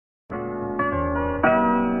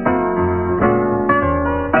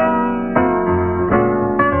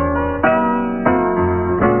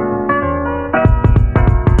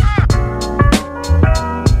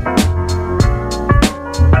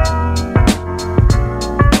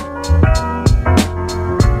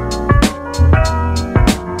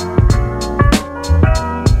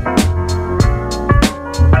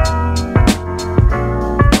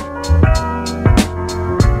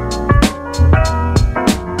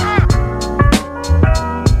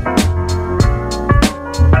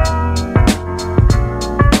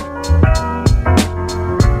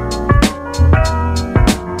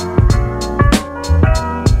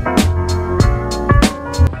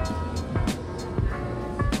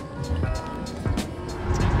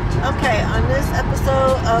Okay, on this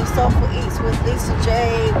episode of Soulful Eats with Lisa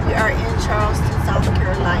J, we are in Charleston, South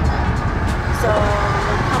Carolina. So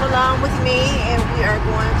come along with me and we are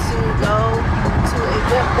going to go to a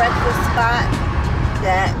good breakfast spot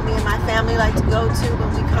that me and my family like to go to when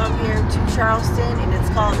we come here to Charleston, and it's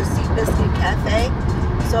called the Biscuit Cafe.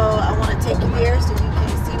 So I want to take you there so you can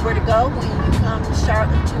see where to go when you come to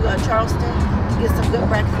Charleston to get some good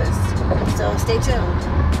breakfast. So stay tuned.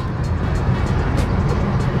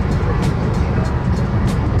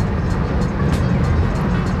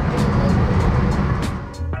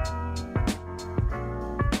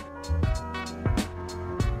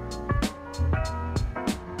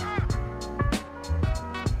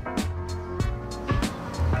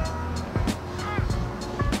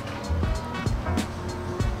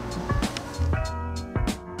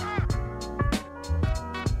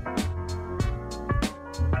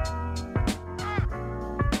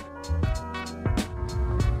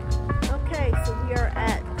 So we are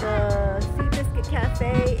at the Biscuit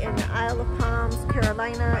Cafe in the Isle of Palms,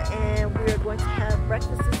 Carolina, and we are going to have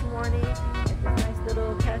breakfast this morning at this nice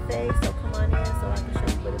little cafe. So come on in so I can show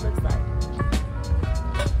you what it looks like.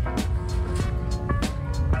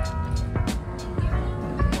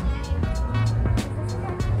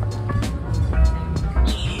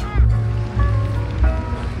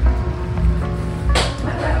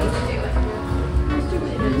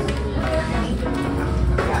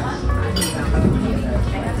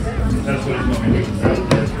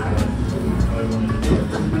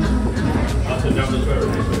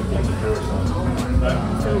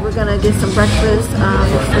 So we're gonna get some breakfast. This is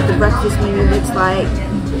what the breakfast menu looks like,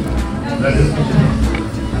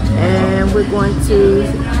 and we're going to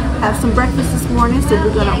have some breakfast this morning. So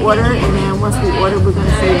we're gonna order, and then once we order, we're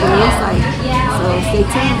gonna show you what it looks like. So stay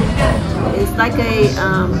tuned. It's like a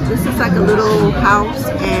this is like a little house,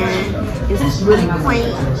 and it's really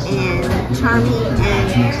quaint and charming,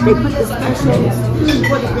 and they put the specials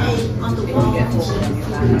for the day on the wall.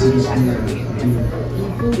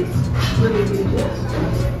 Food is really, really good.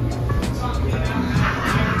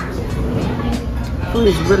 Food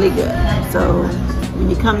is really good. So when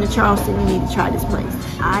you come to Charleston, you need to try this place.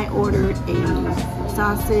 I ordered a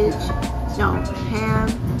sausage, ham,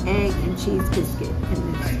 egg, and cheese biscuit,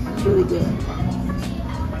 and it's really good.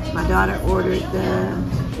 My daughter ordered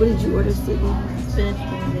what did you order, Sydney?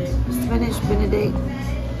 Spinach Benedict.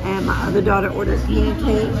 And my other daughter ordered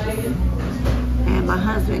pancakes. And my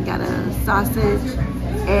husband got a sausage,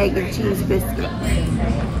 egg, and cheese biscuit.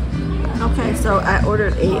 Okay, so I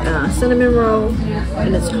ordered a cinnamon roll,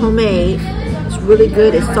 and it's homemade. It's really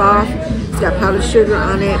good. It's soft. It's got powdered sugar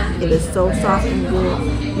on it. It is so soft and good.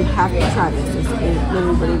 You have to try this. It's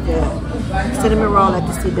really, really good. Cinnamon roll at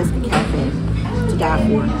the Biscuit Cafe. To die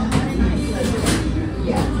for.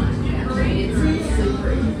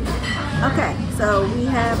 Okay, so we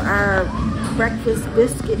have our breakfast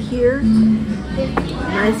biscuit here.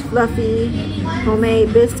 Nice fluffy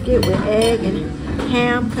homemade biscuit with egg and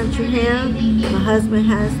ham, country ham. My husband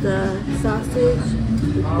has the sausage.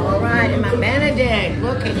 All right, and my Benedict.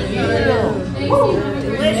 Look at you.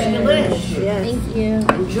 Delish. Yes. Thank you.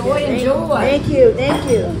 Enjoy. Thank you.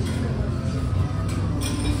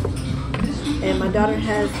 And my daughter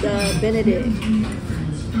has the Benedict.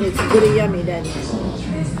 It's really yummy, that is.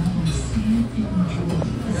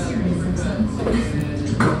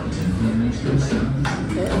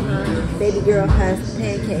 Baby girl has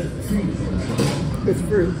pancakes. It's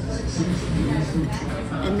fruit.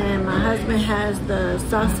 And then my husband has the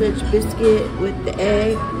sausage biscuit with the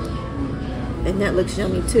egg. And that looks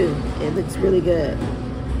yummy too. It looks really good.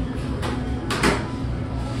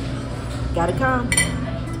 Gotta come.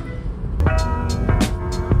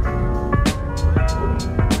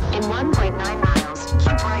 In 1.9 miles,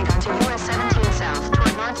 keep right onto US 17 South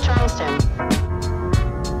toward North Charleston.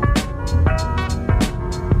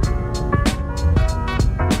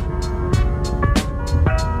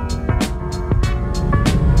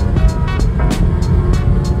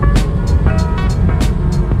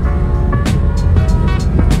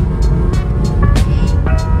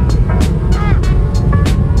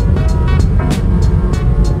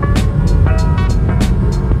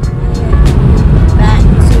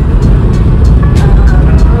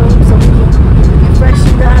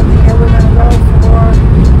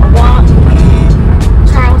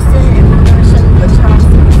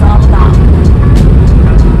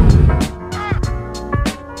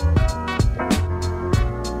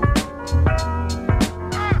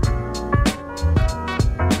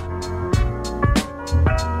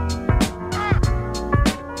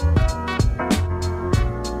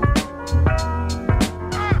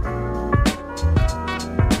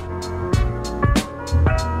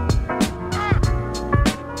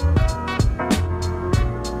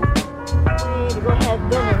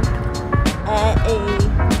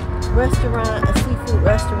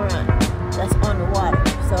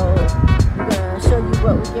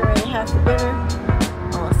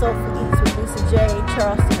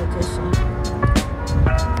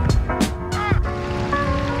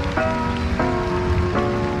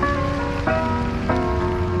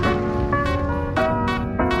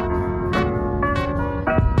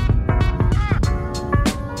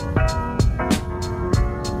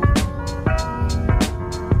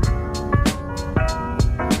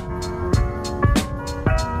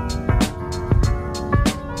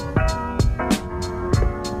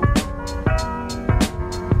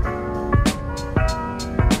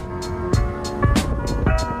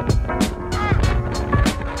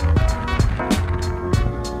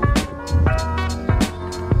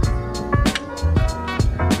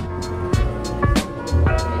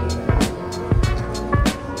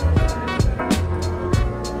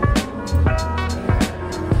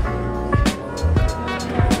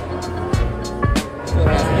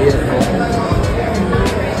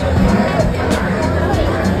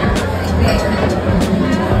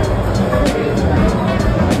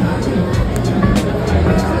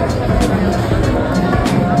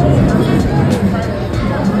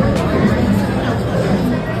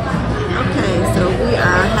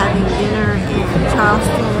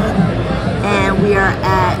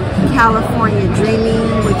 California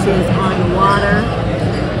Dreaming, which is on the water.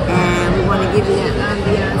 And we want to give you that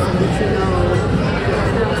ambiance and let you know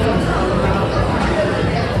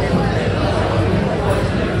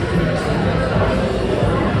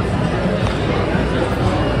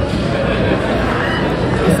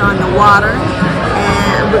it's on the water.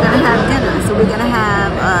 And we're going to have dinner. So we're going to have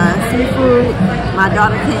seafood. My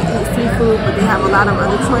daughter can't eat seafood, but they have a lot of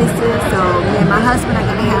other choices. So me and my husband are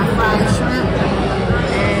going to have fried shrimp.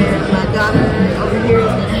 And my daughter over here is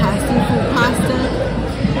going to have seafood pasta.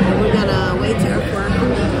 And we're going to wait for our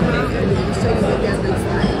food to come out. And we're going to show you what that looks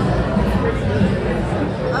like.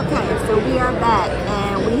 Okay, so we are back.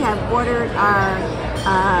 And we have ordered our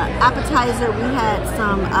appetizer. We had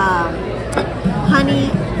some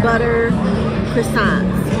honey butter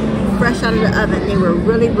croissants, fresh out of the oven. They were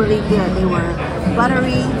really, really good. They were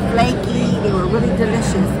buttery, flaky. They were really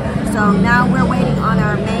delicious. So now we're waiting on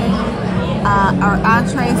our main, our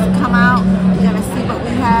entrees to come out. We're gonna see what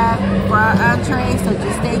we have for our entrees. So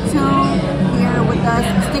just stay tuned here with us.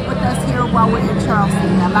 Stick with us here while we're in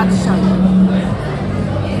Charleston. I'm about to show you.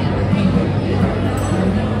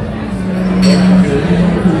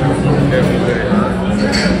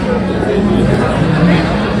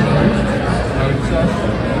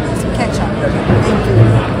 Some ketchup. Thank you.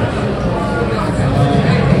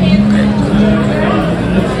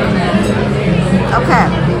 Okay,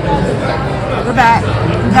 we're back.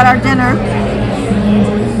 We got our dinner.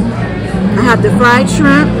 I have the fried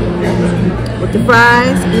shrimp with the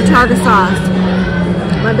fries and tartar sauce.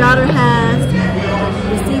 My daughter has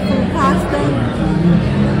the seafood pasta.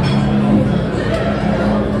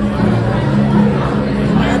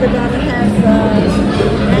 My other daughter has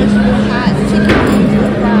Nashville hot chicken wings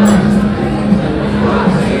with fries.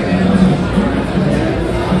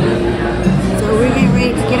 So we're getting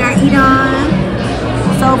ready to get our eat on.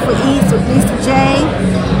 Soulful Eats with Lisa J.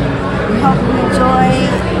 We hope you enjoy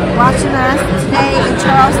watching us today in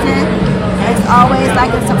Charleston. As always,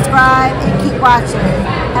 like and subscribe and keep watching.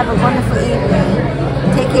 Have a wonderful evening.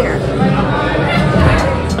 Take care.